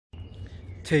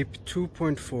Tape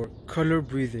 2.4, Color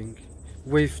Breathing,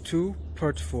 Wave 2,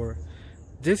 Part 4.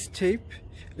 This tape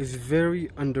is very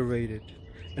underrated,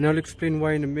 and I'll explain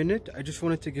why in a minute. I just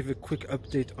wanted to give a quick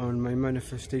update on my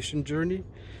manifestation journey.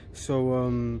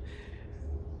 So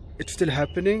it's still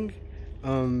happening.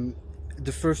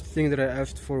 The first thing that I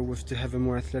asked for was to have a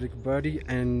more athletic body,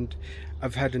 and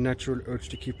I've had a natural urge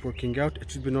to keep working out.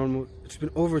 It's been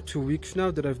over 2 weeks now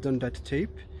that I've done that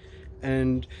tape,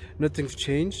 and nothing's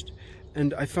changed.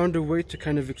 And I found a way to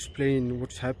kind of explain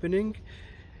what's happening.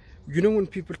 You know, when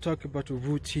people talk about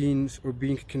routines or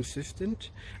being consistent,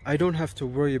 I don't have to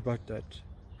worry about that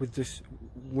with this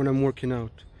when I'm working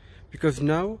out, because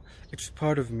now it's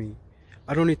part of me.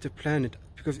 I don't need to plan it,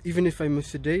 because even if I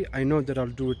miss a day, I know that I'll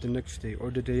do it the next day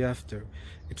or the day after.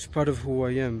 It's part of who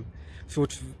I am. So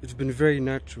it's been very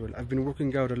natural. I've been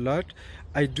working out a lot.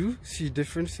 I do see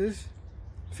differences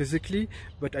physically,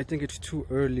 but I think it's too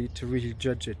early to really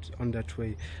judge it on that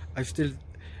way.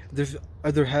 There's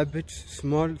other habits,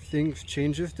 small things,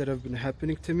 changes that have been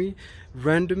happening to me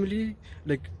randomly.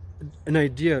 Like an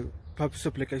idea pops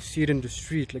up, like I see it in the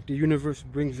street, like the universe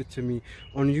brings it to me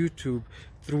on YouTube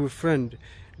through a friend.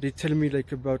 They tell me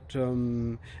like about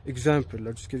example.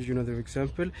 I'll just give you another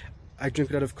example. I drink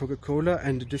a lot of Coca-Cola,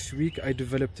 and this week I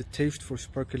developed a taste for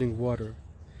sparkling water.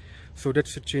 So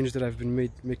that's a change that I've been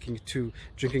making too,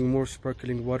 drinking more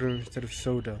sparkling water instead of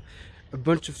soda. A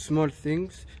bunch of small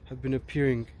things have been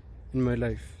appearing in my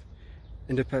life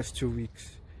in the past 2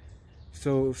 weeks.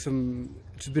 So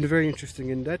it's been very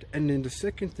interesting in that. And then the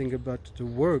second thing about the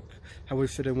work, how I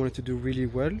said I wanted to do really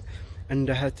well, and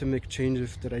I had to make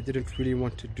changes that I didn't really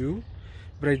want to do,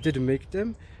 but I did make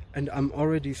them, and I'm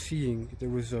already seeing the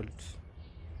results.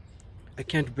 I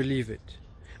can't believe it.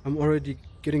 I'm already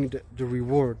getting the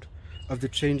reward of the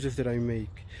changes that I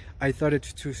make. I thought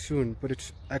it's too soon, but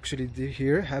it's actually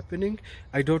here happening.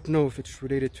 I don't know if it's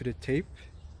related to the tape.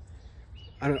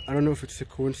 I don't know if it's a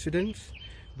coincidence,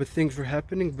 but things are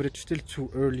happening, but it's still too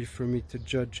early for me to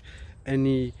judge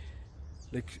any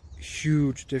like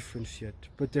huge difference yet.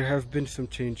 But there have been some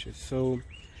changes, so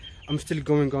I'm still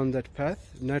going on that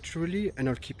path naturally, and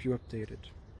I'll keep you updated.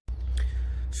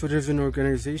 So there's an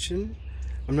organization,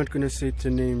 I'm not going to say the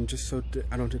name just so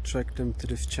I don't attract them to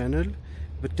this channel,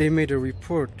 but they made a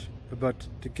report about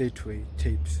the gateway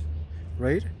tapes,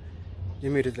 right? They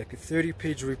made it like a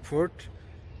 30-page report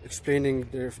explaining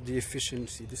the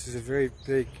efficiency. This is a very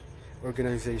big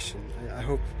organization. I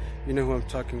hope you know who I'm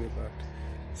talking about.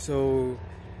 So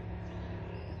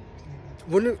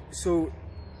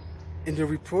in the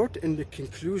report, in the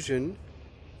conclusion,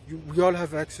 we all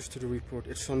have access to the report.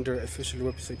 It's on their official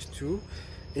website too.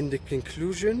 In the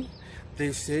conclusion,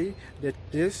 they say that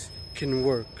this can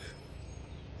work.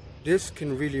 This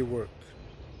can really work.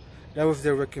 That was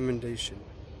their recommendation.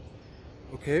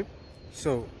 Okay?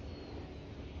 So,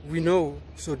 we know,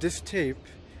 so this tape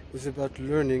is about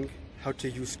learning how to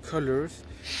use colors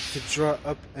to draw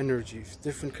up energies,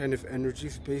 different kind of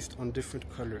energies based on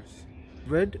different colors.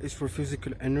 Red is for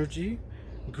physical energy,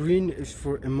 green is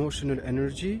for emotional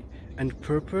energy, and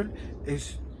purple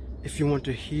is if you want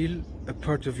to heal a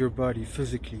part of your body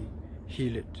physically,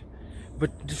 heal it.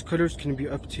 But these colors can be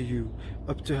up to you,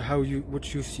 up to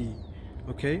what you see.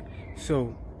 Okay?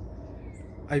 So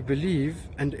I believe,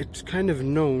 and it's kind of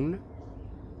known,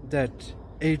 that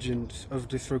agents of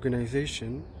this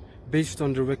organization, based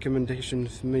on the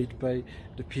recommendations made by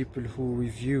the people who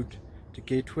reviewed the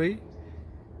gateway,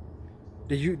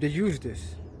 they use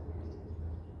this.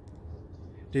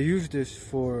 They use this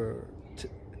for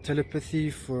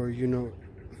telepathy, for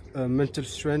mental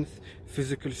strength,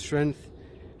 physical strength,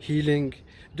 healing.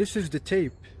 This is the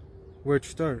tape where it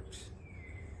starts.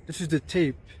 This is the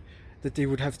tape that they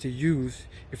would have to use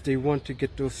if they want to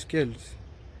get those skills.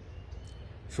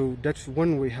 So that's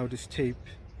one way how this tape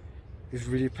is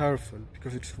really powerful,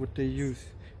 because it's what they use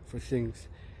for things.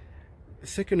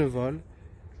 Second of all,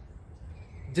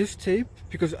 this tape,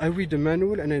 because I read the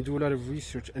manual and I do a lot of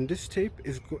research, and this tape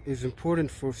is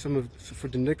important for for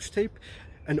the next tape,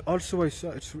 and also I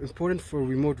saw it's important for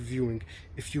remote viewing.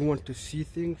 If you want to see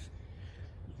things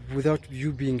without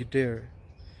you being there,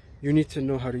 you need to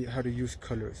know how to use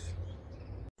colors.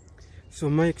 So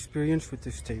my experience with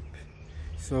this tape.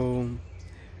 So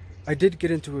I did get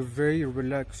into a very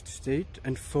relaxed state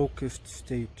and focused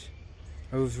state.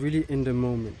 I was really in the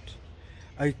moment.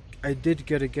 I did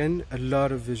get again a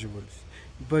lot of visuals,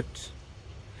 but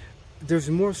there's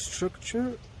more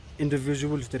structure in the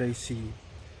visuals that I see,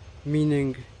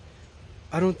 meaning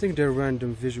I don't think they're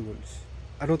random visuals.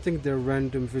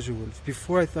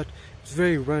 Before I thought it's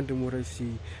very random what I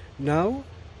see. Now,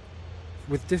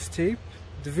 with this tape,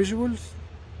 the visuals,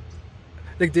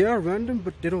 like they are random,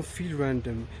 but they don't feel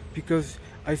random, because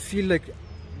I feel like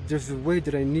there's a way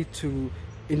that I need to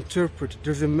interpret,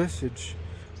 there's a message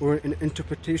or an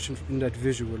interpretation in that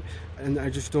visual, and I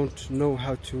just don't know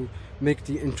how to make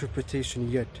the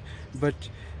interpretation yet. But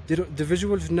the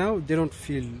visuals now, they don't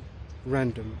feel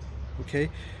random. Okay,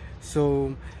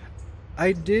 so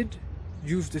I did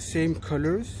use the same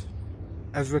colors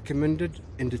as recommended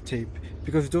in the tape,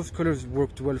 because those colors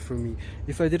worked well for me.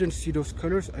 If I didn't see those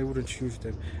colors, I wouldn't use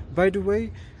them. By the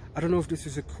way, I don't know if this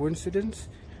is a coincidence,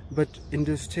 but in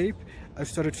this tape I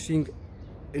started seeing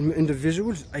in the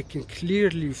visuals, I can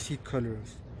clearly see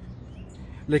colors,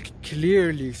 like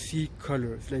clearly see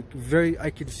colors, like I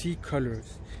can see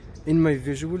colors in my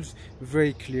visuals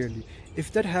very clearly.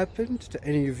 If that happened to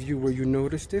any of you where you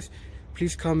noticed this,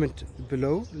 please comment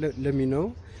below, let me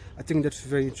know. I think that's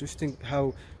very interesting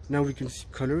how now we can see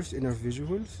colors in our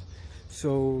visuals.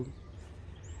 So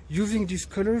using these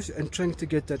colors and trying to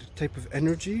get that type of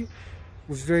energy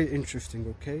was very interesting.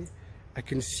 Okay, I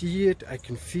can see it, I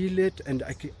can feel it, and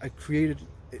I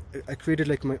created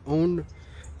like my own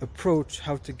approach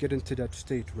how to get into that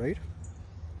state, right?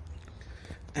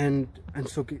 And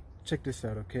so check this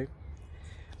out. Okay,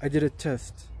 I did a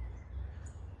test,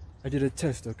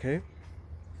 okay?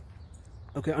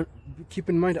 Okay, keep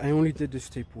in mind I only did this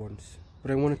tape once,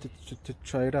 but I wanted to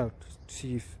try it out,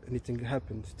 see if anything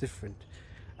happens different.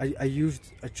 I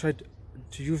tried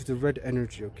to use the red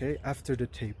energy, okay, after the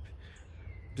tape.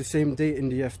 The same day in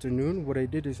the afternoon, what I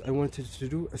did is I wanted to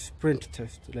do a sprint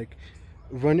test, like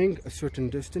running a certain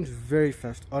distance very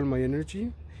fast, all my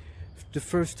energy. The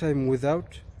first time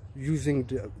without using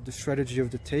the strategy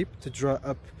of the tape to draw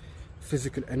up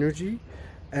physical energy,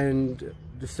 and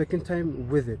the second time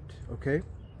with it. Okay,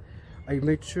 I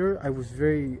made sure I was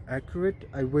very accurate.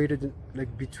 I waited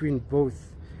like between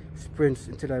both sprints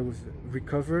until I was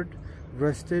recovered,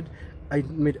 rested. I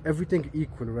made everything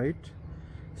equal, right?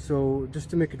 So just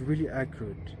to make it really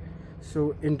accurate.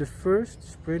 So in the first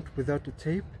sprint without the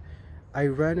tape, I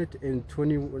ran it in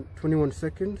 21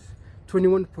 seconds,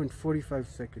 21.45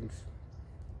 seconds.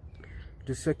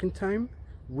 The second time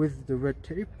with the red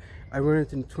tape, I ran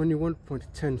it in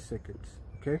 21.10 seconds.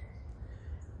 Okay,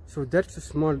 so that's a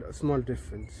small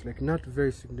difference, like not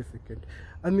very significant.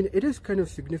 I mean, it is kind of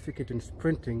significant in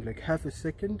sprinting, like half a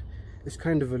second is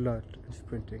kind of a lot in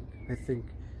sprinting, I think.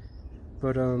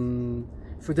 But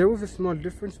so there was a small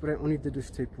difference, but I only did this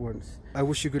tape once. I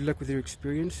wish you good luck with your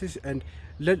experiences, and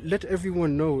let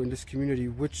everyone know in this community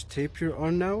which tape you're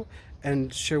on now,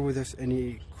 and share with us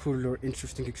any cool or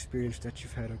interesting experience that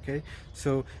you've had. Okay,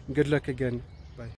 so good luck again.